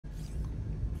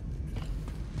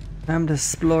Time to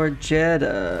explore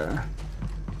Jeddah.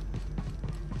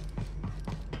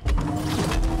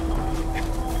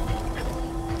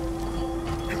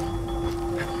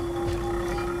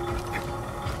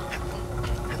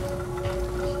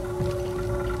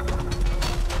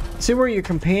 See where your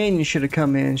companion should have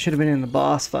come in. Should have been in the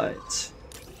boss fights.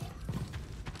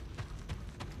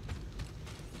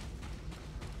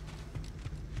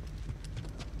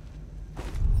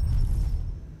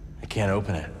 I can't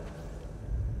open it.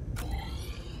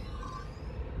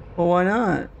 Well, why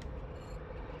not?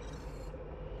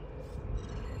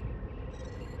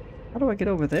 How do I get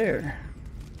over there?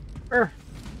 Urgh.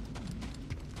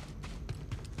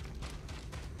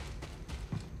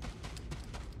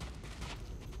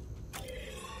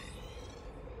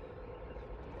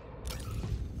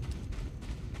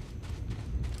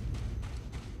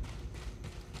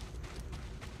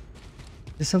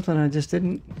 There's something I just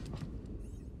didn't...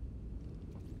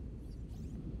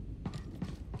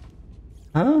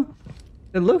 Huh?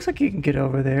 It looks like you can get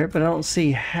over there, but I don't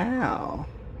see how.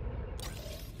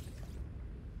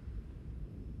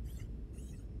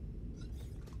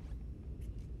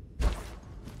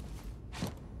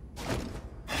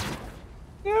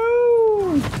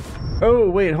 No!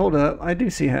 Oh, wait, hold up. I do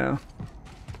see how.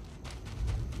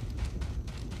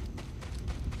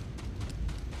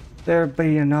 There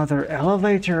be another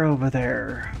elevator over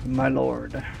there, my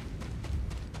lord. The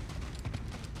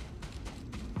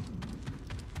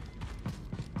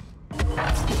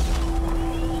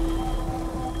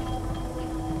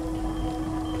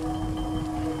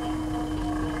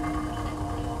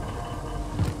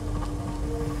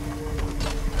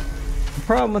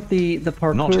problem with the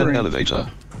parkour... Not an elevator.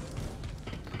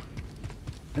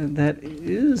 That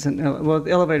is an elevator. Well,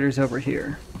 the elevator's over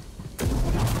here.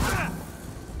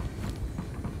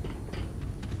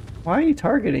 Why are you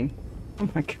targeting? Oh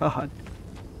my god.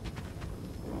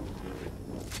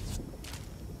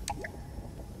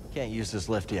 Can't use this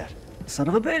lift yet. Son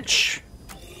of a bitch!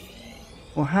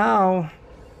 Well, how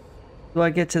do I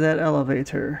get to that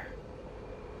elevator?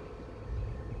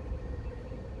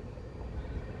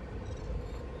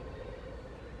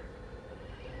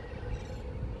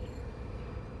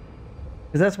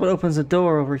 Because that's what opens the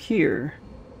door over here.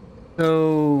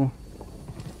 So...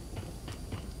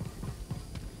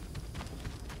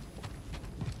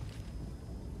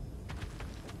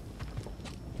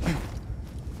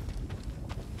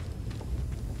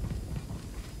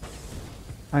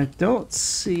 I don't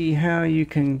see how you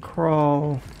can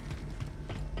crawl.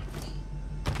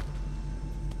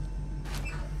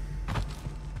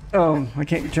 Oh, I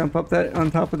can't jump up that on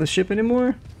top of the ship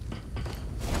anymore?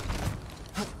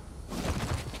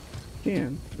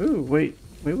 Can. Ooh, wait.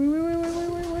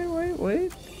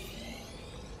 Wait.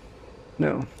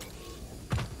 No.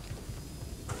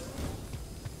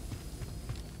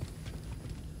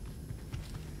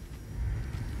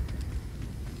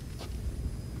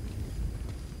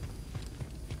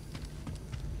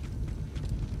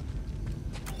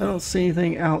 I don't see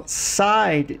anything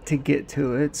outside to get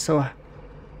to it, so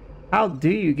how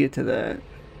do you get to that?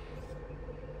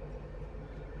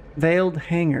 Veiled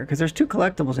Hangar, because there's two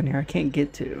collectibles in here I can't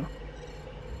get to.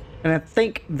 And I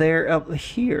think they're up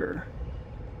here.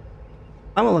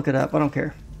 I'm gonna look it up, I don't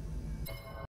care.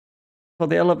 Well,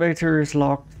 the elevator is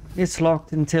locked. It's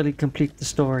locked until you complete the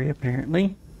story,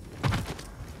 apparently.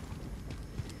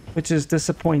 Which is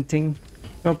disappointing.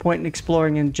 No point in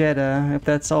exploring in Jeddah if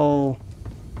that's all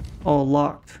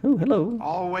locked. Oh, hello.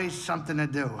 Always something to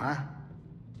do, huh?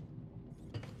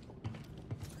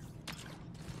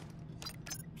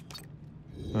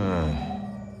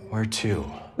 Where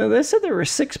to? Now, they said there were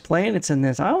 6 planets in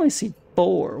this. I only see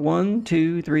 4. 1,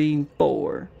 2, 3,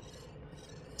 4.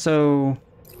 So...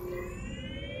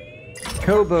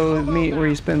 Kobo would meet where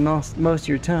you spend most of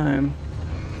your time.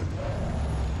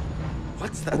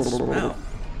 What's that smell?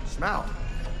 Smell?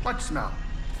 What smell?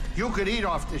 You could eat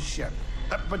off this ship.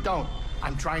 But don't.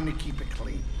 I'm trying to keep it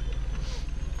clean.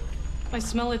 I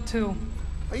smell it too.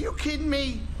 Are you kidding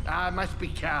me? It must be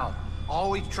Cal.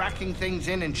 Always tracking things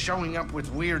in and showing up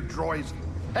with weird droids.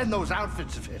 And those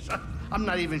outfits of his. I'm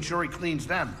not even sure he cleans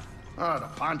them. The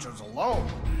ponchos alone.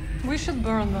 We should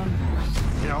burn them.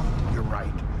 You know, you're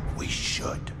right. We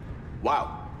should.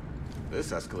 Wow.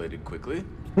 This escalated quickly.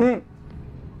 I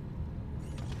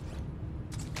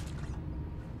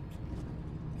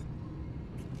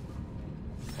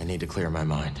need to clear my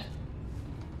mind.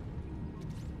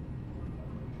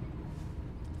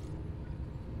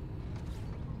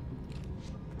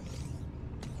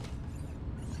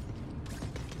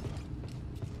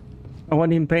 I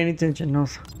wasn't even paying attention.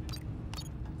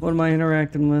 What am I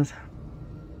interacting with?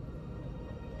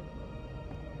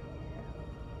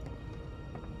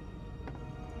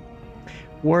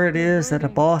 Word is that a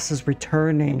boss is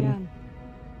returning. Again.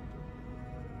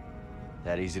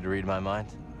 That easy to read my mind?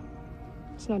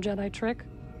 It's no Jedi trick.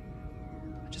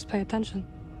 Just pay attention.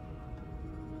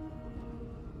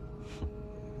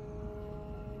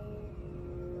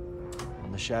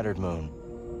 On the Shattered Moon,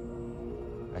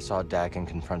 I saw Dagon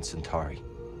confront Centauri. He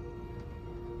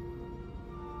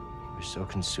was so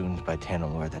consumed by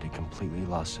Tanalorr that he completely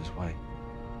lost his way.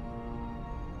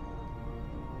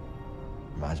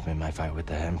 Reminds me of my fight with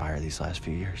the Empire these last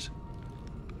few years.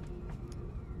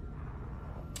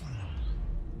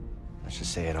 Let's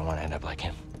just say I don't want to end up like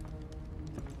him.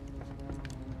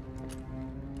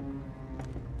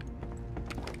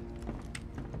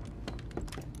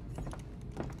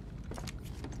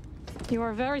 You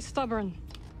are very stubborn,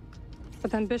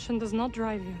 but ambition does not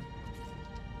drive you.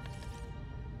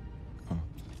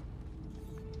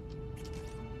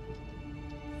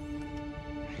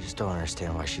 I just don't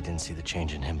understand why she didn't see the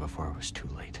change in him before it was too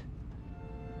late.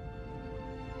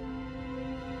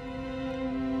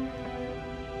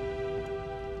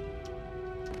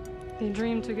 They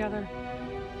dreamed together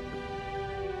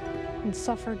and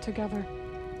suffered together.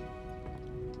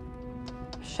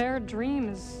 A shared dream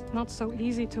is not so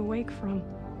easy to wake from.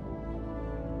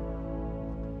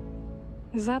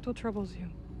 Is that what troubles you?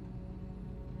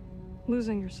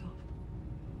 Losing yourself?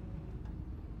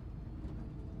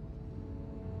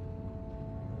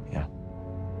 Yeah.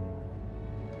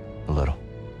 A little.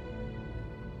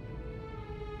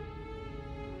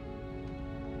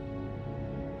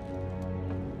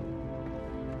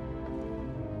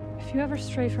 If you ever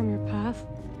stray from your path,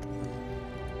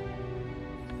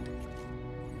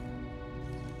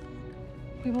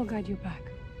 we will guide you back.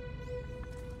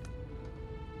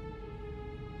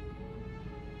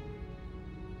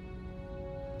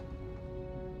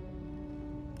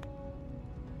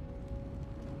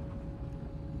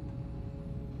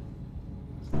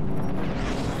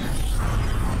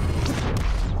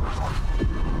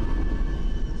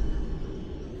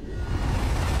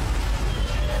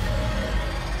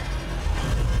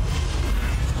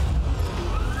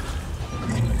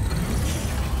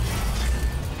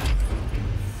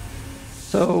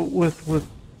 So with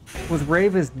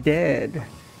Ravis dead,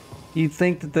 you'd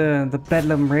think that the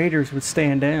Bedlam Raiders would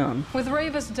stand down. With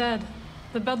Ravis dead,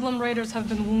 the Bedlam Raiders have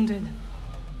been wounded.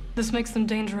 This makes them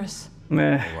dangerous.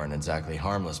 Meh. They weren't exactly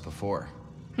harmless before.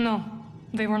 No,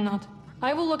 they were not.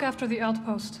 I will look after the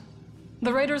outpost.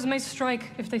 The Raiders may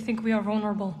strike if they think we are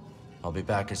vulnerable. I'll be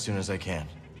back as soon as I can.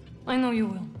 I know you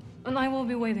will, and I will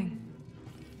be waiting.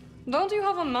 Don't you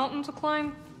have a mountain to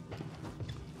climb?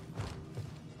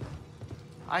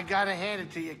 I gotta hand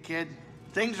it to you, kid.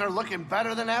 Things are looking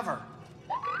better than ever.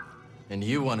 And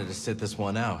you wanted to sit this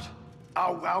one out.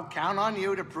 Oh, well, count on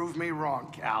you to prove me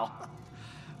wrong, Cal.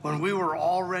 When we were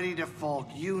all ready to fold,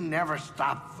 you never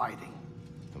stopped fighting.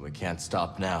 And we can't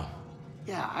stop now.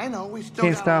 Yeah, I know, we still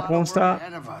Can't got stop, a lot won't of work stop.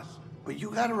 ahead of us. But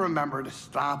you gotta remember to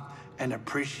stop and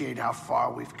appreciate how far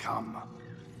we've come.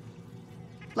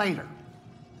 Later.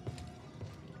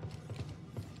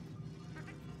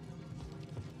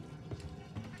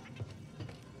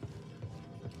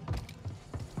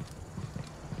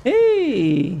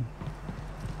 Hey!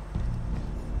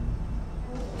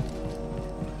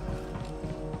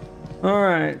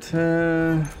 Alright,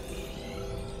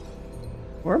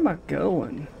 where am I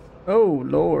going? Oh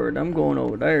Lord, I'm going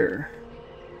over there.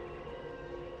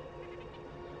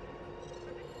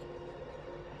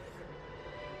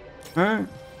 Alright.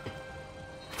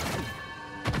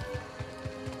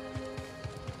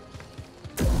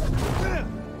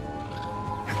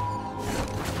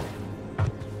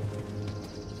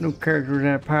 No character in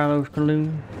that perilous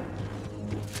balloon.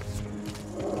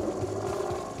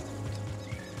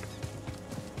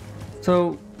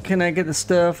 So, can I get the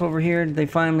stuff over here? Did they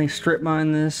finally strip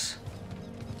mine this?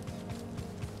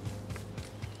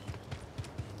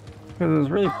 Because it was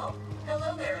really... Oh,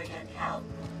 hello there again, Cal.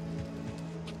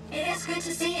 It is good to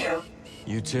see you.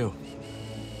 You too.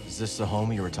 Is this the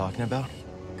home you were talking about?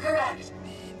 Correct.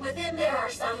 Within there are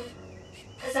some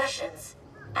possessions.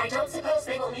 I don't suppose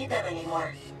they will need them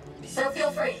anymore. So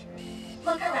feel free.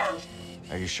 Look around.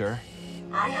 Are you sure?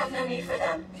 I have no need for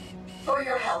them. For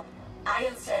your help, I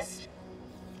insist.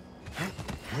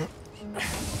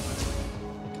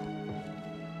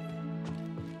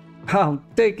 I'll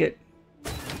take it.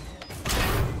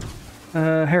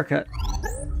 Haircut.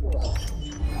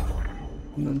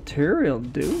 Material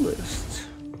duelist.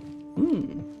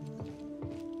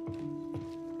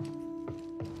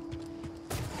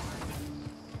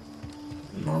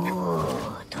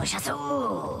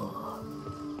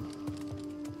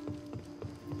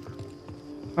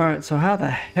 Alright, so how the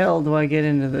hell do I get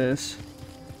into this?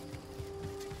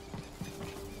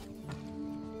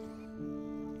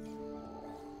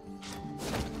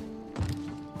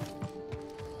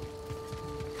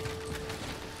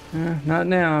 Not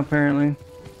now, apparently.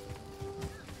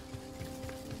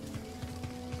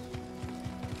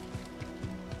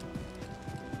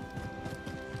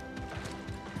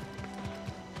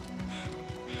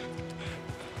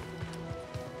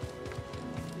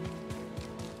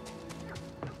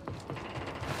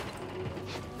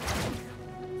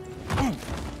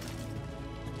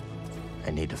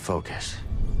 I need to focus.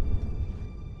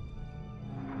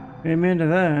 Amen to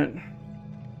that.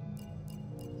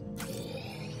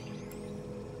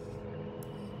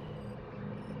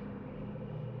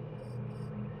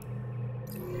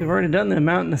 We've already done the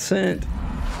mountain ascent.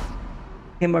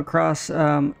 Came across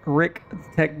Rick, the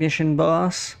technician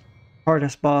boss,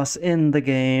 hardest boss in the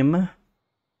game.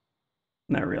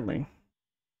 Not really.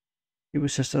 He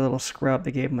was just a little scrub.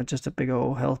 They gave him just a big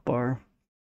old health bar.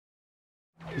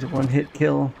 He's a one-hit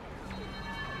kill.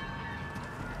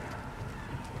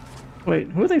 Wait,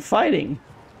 who are they fighting?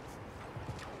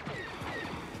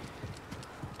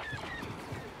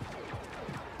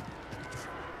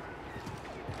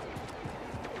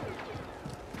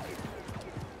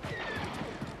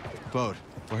 Boat,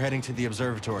 we're heading to the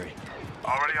observatory.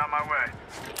 Already on my way.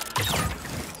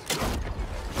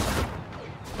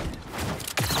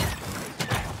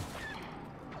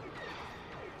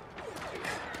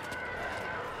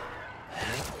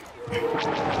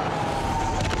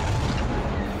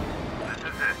 This is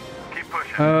it. Keep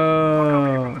pushing.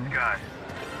 Oh. From the sky.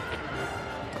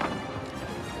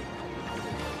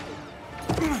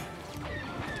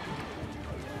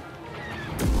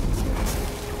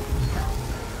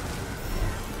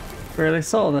 Barely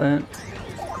saw that.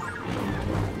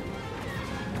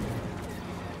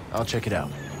 I'll check it out.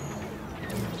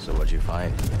 So what'd you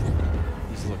find?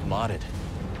 These look modded.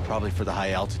 Probably for the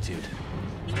high altitude.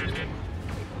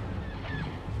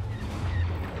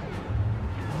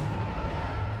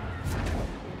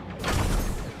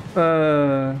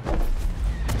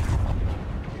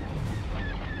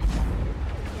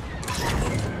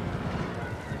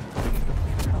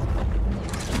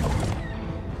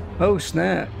 Oh,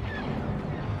 snap.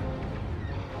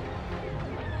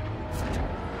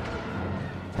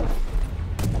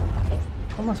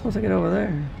 How am I supposed to get over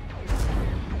there?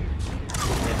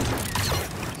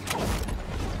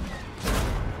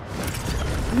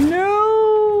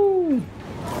 No!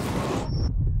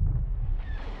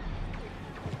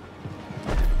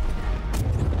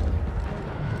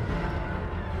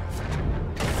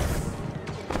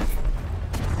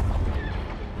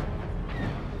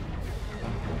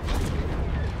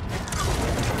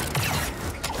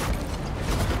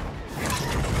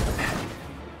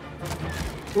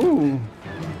 Ooh.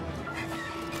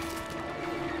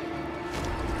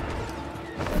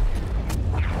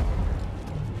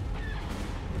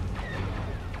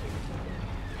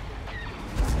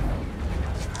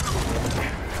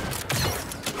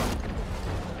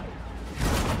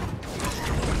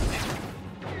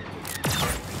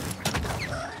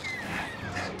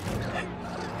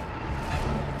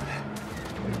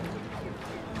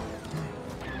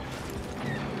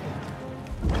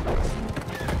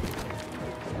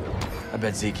 I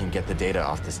bet Z can get the data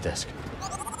off this disk.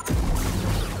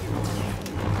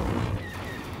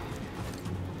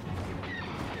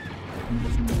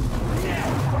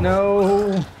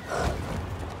 No.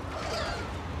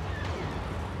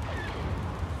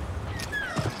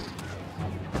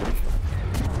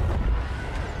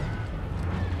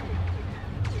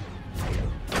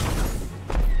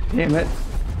 Damn it.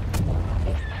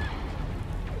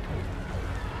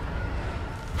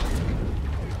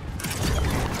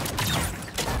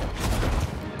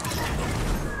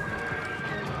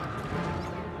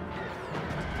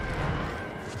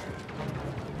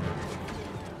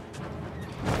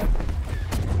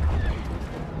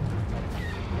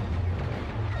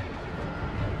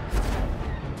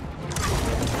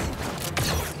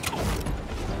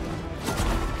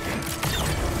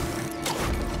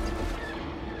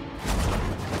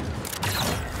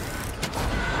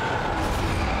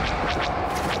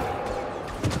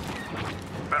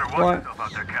 Watch yourself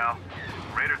out there, Cal.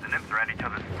 Raiders and imps are at each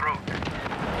other's throats.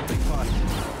 Big fun.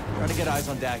 Trying to get eyes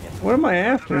on Dagon. What am I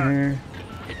after here?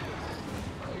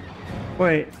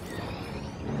 Wait.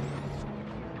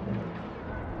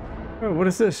 Oh, what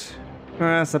is this? Oh,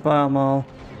 that's the pile mall.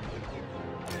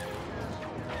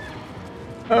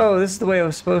 Oh, this is the way I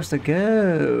was supposed to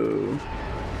go.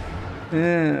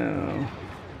 Oh.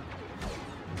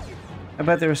 I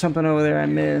bet there was something over there I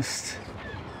missed.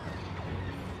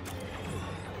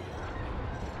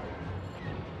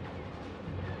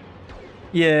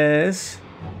 Yes.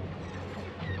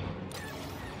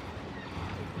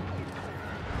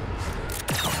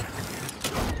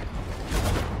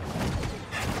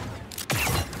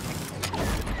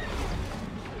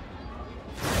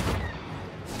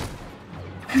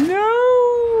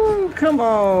 No! Come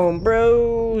on,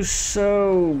 bro.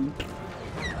 So...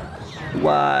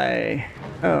 Why?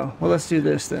 Oh, well, let's do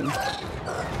this then.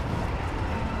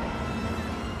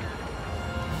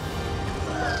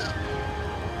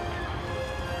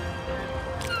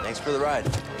 Thanks for the ride.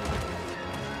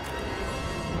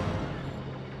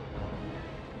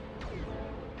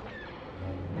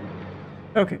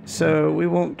 Okay, so we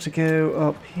want to go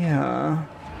up here.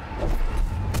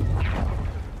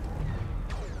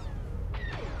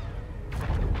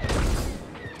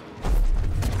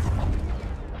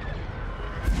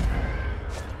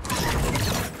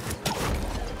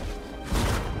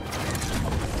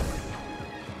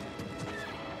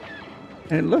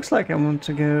 And it looks like I want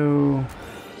to go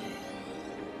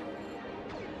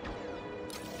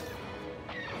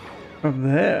up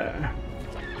there.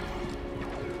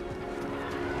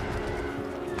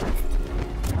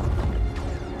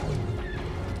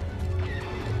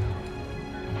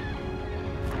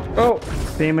 Oh,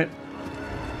 damn it.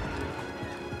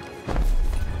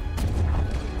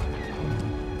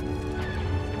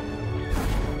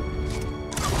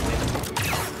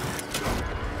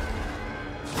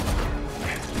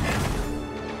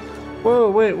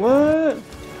 Whoa, wait, what?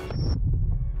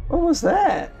 What was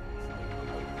that?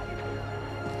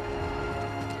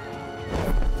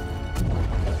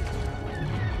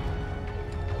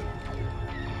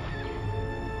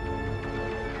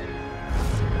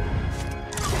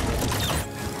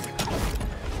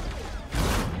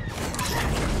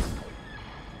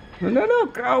 No, no,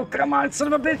 no. Oh, come on,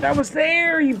 son of a bitch. I was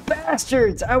there, you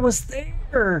bastards. I was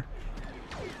there.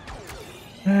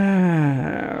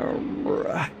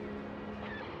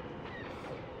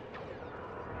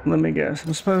 Let me guess.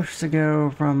 I'm supposed to go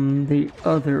from the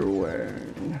other way.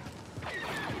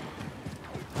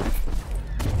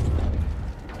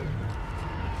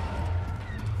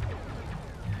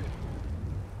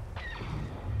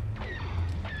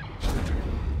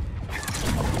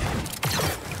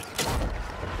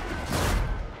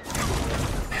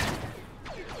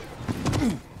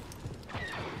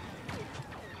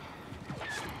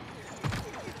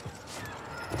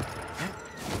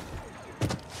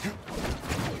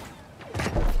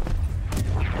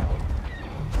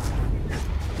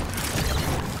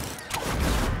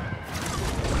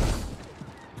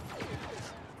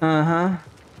 Uh-huh.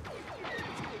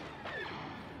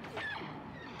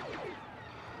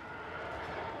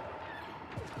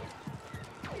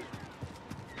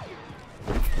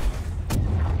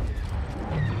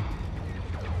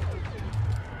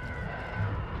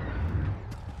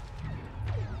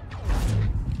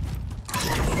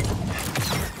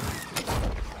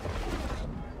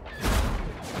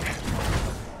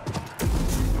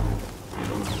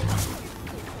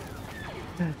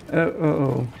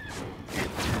 Uh-oh.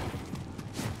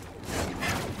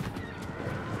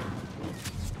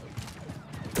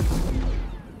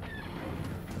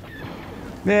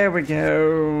 There we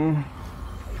go.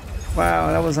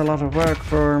 Wow, that was a lot of work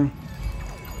for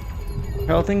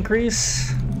health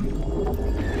increase.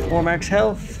 4 max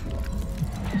health.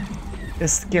 A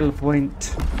skill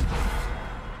point.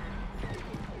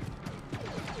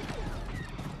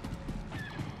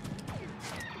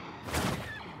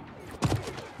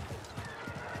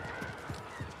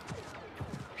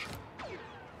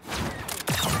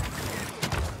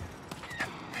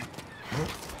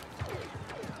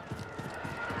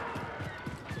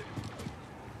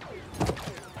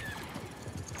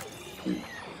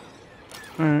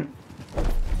 Alright.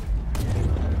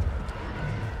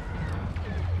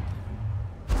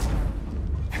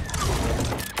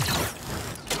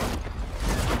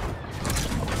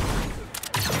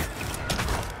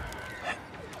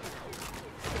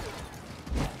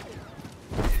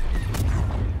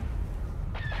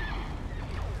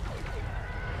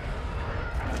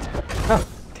 Oh,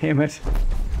 damn it.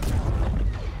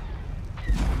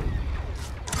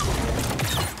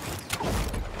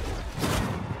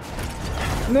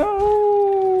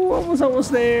 No, I was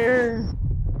almost there.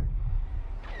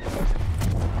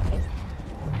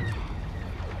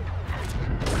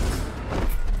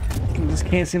 I just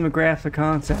can't seem to grasp the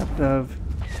concept of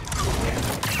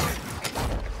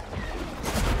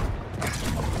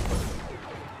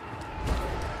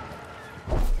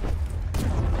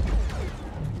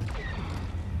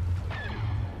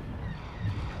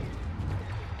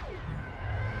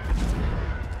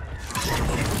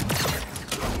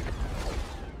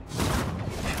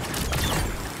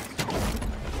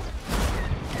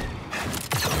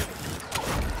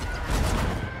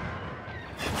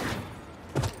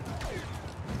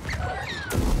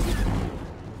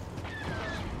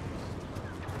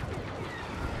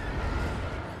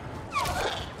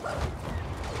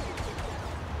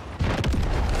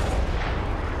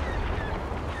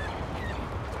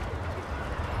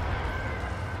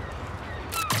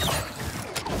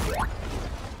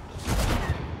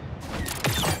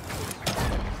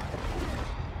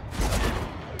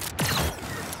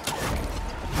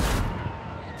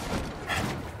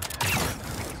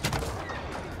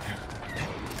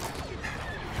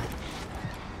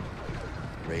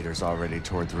Raiders already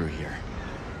tore through here.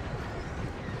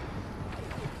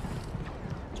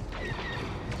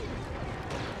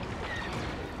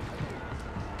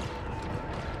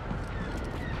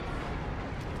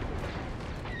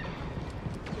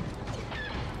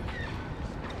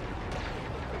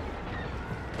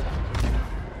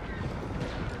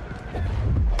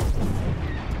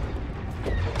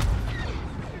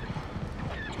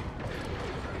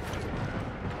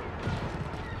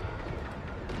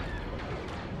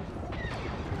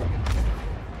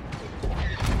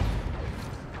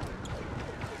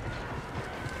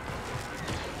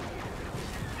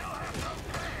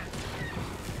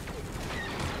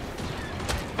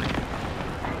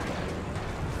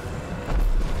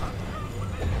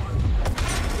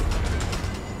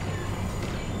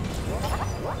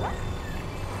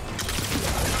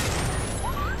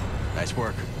 Nice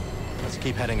work. Let's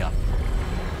keep heading up.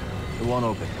 It won't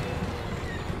open.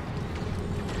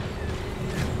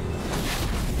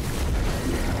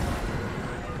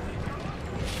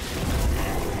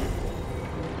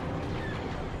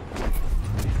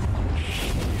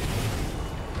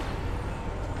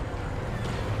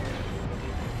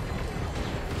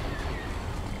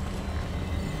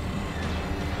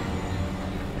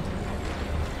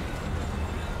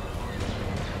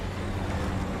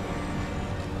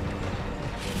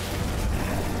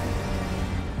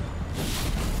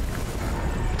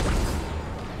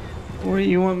 What do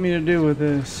you want me to do with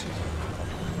this?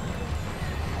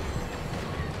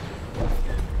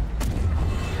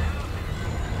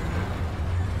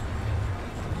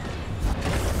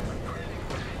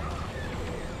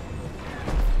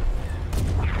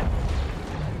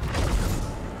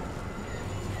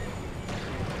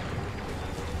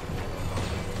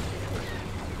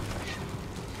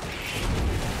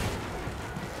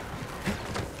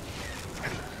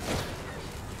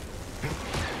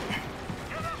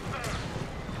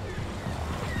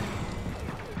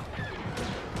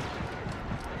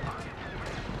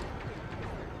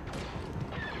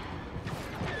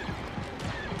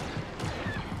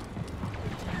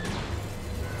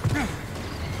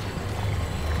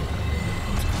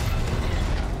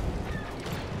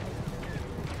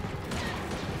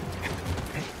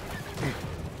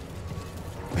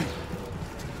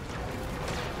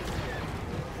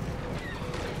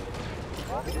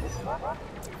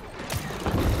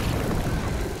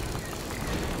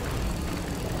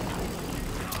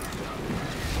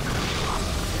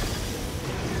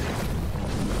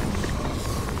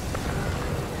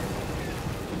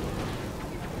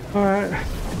 Alright.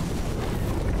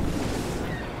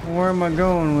 Where am I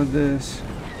going with this?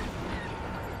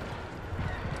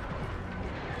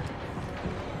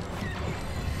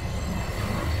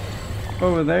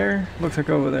 Over there? Looks like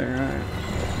over there, alright.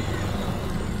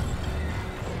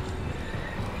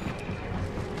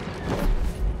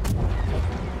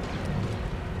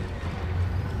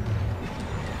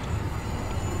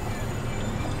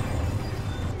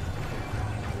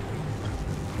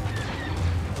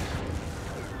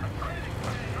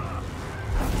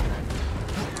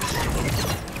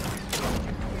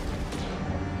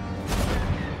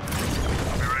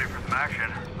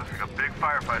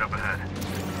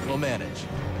 We'll manage.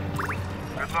 Good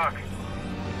luck.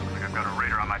 Looks like I've got a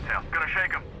raider on my tail. Gonna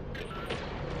shake him.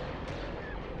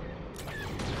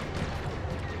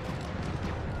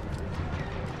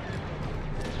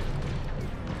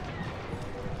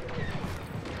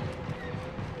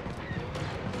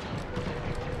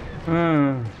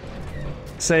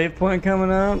 Save point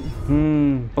coming up?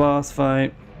 Boss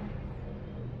fight.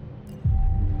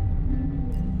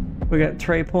 We got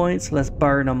tray points, let's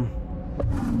burn them.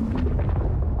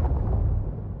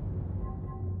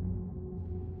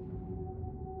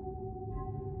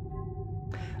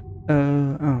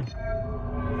 Oh.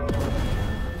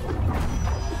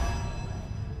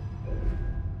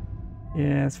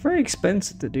 Yeah, it's very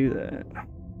expensive to do that.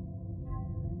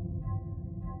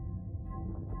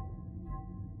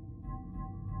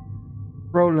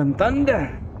 Rolling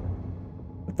thunder.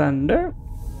 Thunder.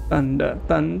 Thunder.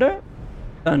 Thunder.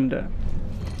 Thunder.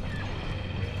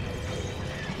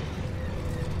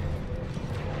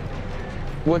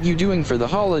 What you doing for the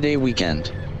holiday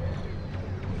weekend?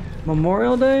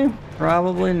 Memorial Day?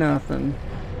 Probably nothing.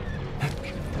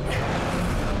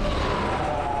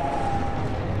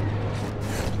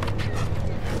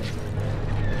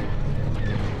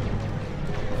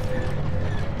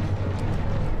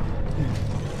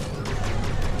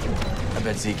 I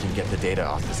bet Zeke can get the data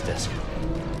off this disk.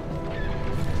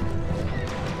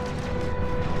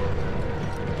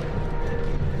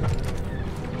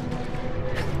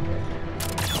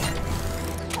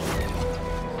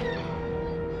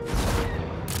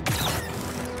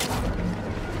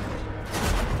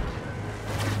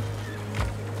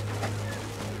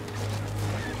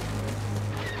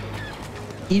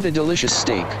 Eat a delicious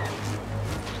steak.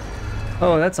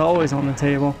 Oh, that's always on the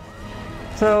table.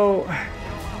 So,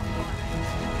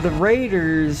 the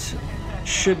Raiders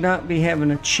should not be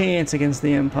having a chance against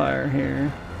the Empire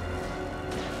here.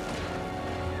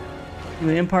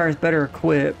 The Empire is better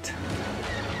equipped.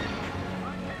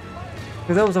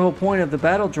 Because that was the whole point of the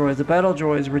battle droids. The battle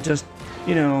droids were just,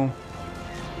 you know...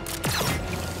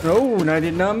 Oh, and I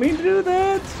did not mean to do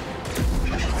that!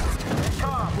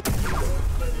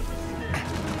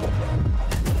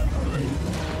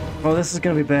 Oh, this is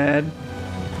gonna be bad.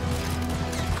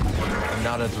 I'm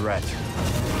not a threat.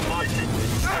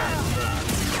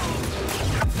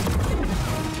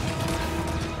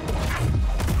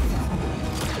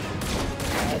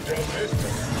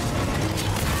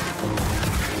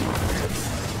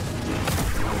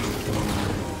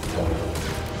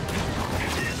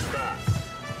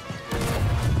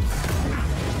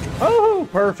 Oh,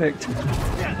 perfect.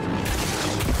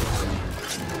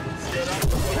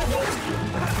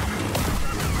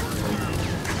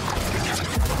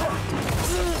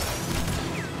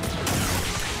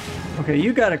 Okay,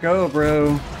 you gotta go,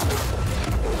 bro.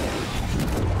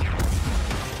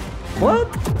 What?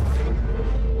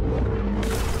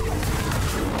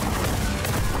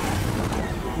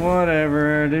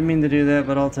 Whatever. I didn't mean to do that,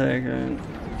 but I'll take it.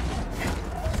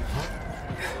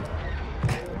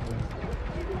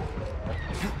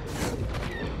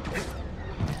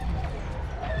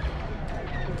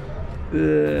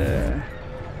 Ugh.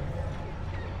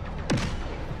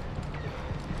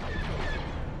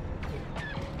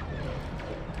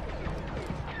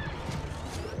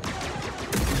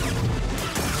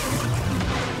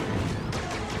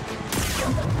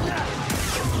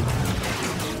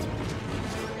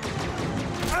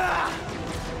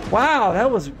 Wow,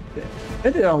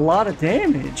 that did a lot of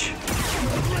damage.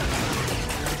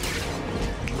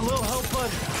 A little help, bud.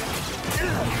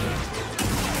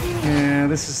 Yeah,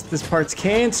 this part's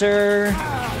cancer.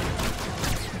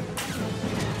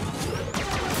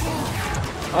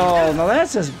 Oh, no,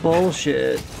 that's just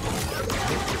bullshit.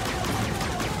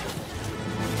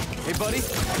 Hey, buddy.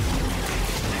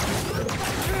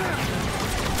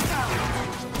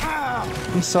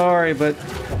 I'm sorry, but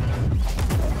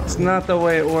it's not the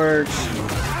way it works.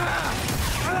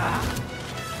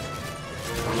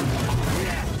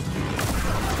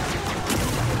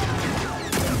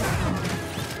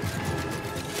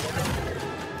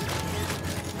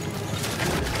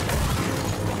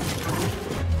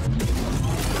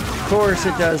 Of course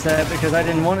it does that because I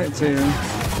didn't want it to.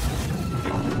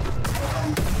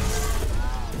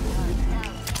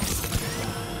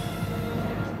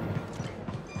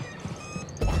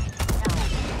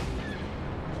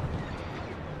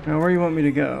 Now, where you want me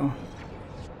to go?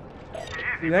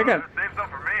 Easy, I got, save some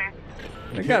for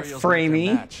me. I got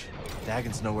Framey.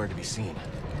 Dagon's nowhere to be seen.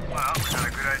 Well, got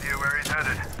a good idea where he's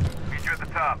headed. Meet you at the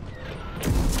top.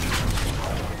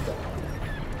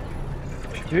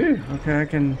 Phew, okay, I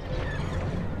can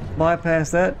bypass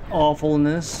that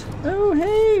awfulness. Oh,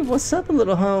 hey, what's up,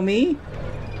 little homie?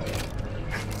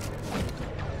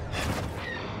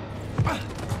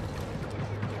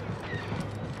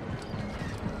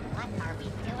 What are we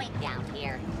doing down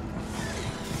here?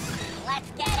 Let's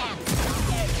get him!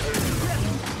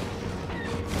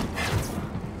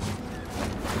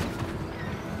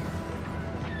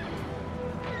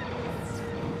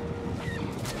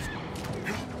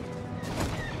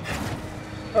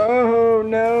 Oh,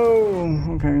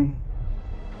 no. Okay.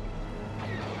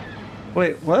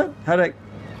 Wait, what? How'd I...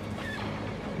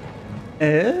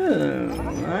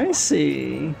 Oh, I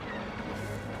see.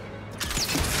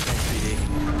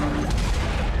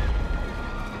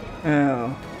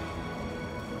 Oh.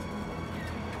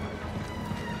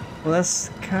 Well, that's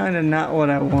kind of not what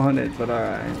I wanted, but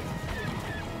alright.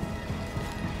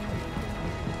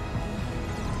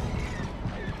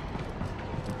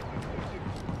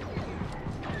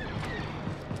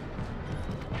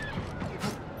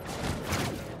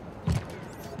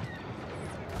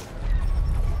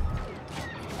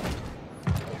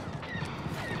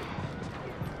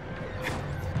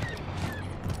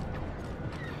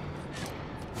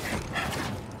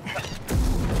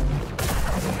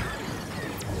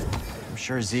 I'm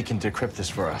sure Z can decrypt this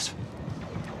for us.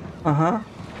 Uh-huh.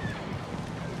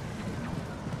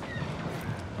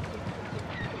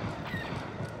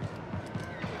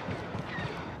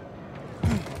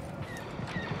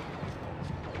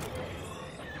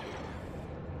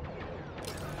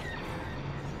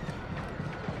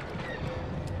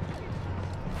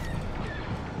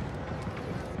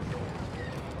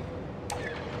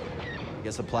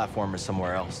 Guess a platform is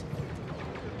somewhere else.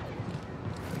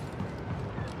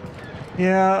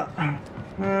 Yeah,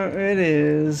 it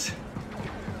is.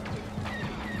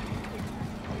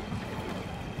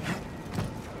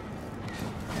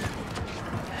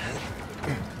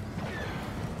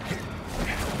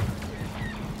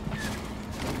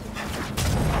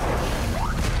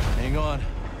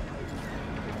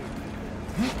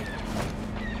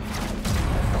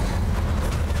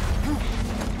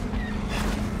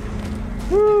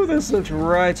 This looks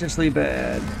righteously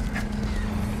bad.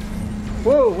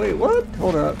 Whoa, wait, what?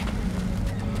 Hold up.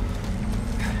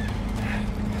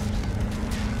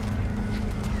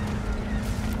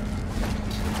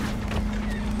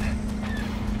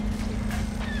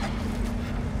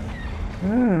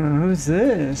 Oh, who's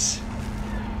this?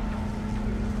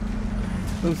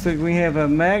 Looks like we have a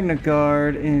Magna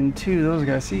Guard and two of those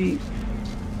guys. See,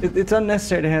 it's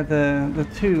unnecessary to have the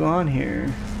two on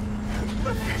here.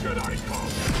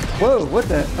 Whoa, what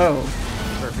the? Oh.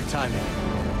 Perfect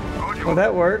timing. Well,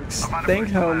 that works.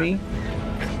 Thanks, homie.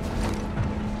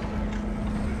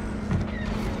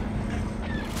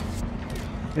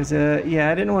 Cause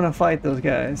yeah, I didn't want to fight those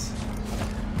guys.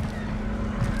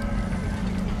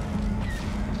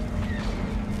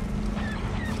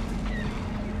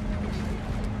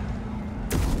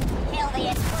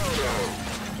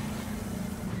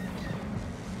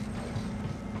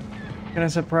 Kind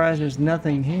of surprised there's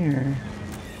nothing here.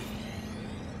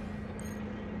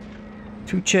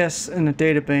 Two chests and a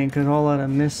data bank is all that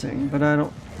I'm missing, but I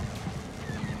don't.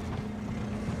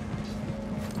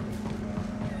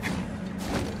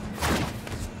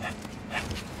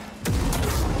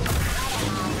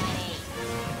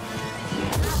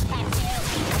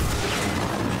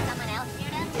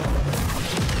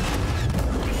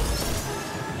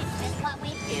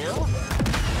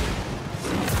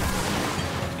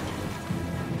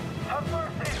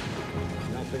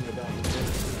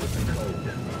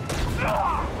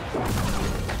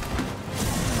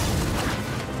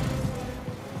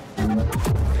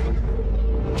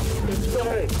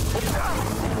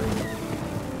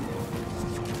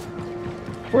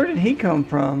 Where did he come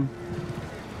from?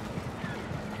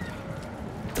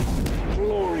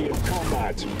 Glory of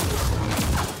combat.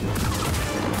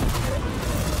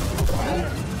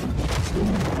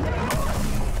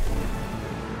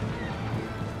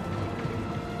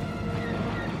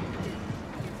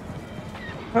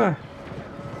 Huh.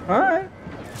 Alright.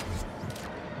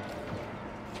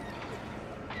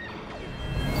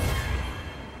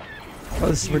 Oh,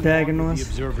 this is where Dagon was? The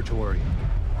observatory.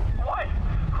 What?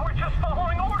 We're just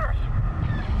following orders.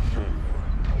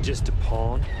 Just a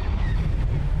pawn?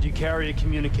 Do you carry a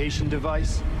communication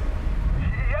device?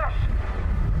 Yes.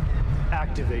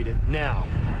 Activate it now.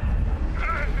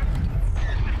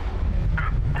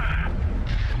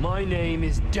 My name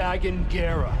is Dagon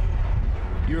Gera.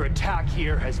 Your attack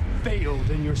here has failed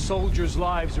and your soldiers'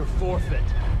 lives are forfeit.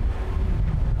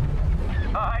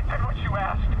 I did what you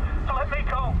asked. So let me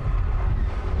go.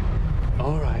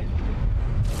 All right.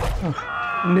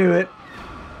 Oh, knew it.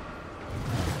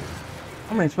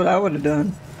 I mean, that's what I would have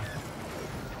done.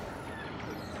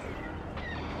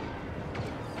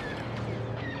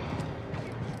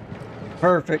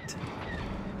 Perfect.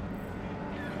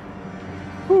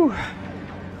 Whew.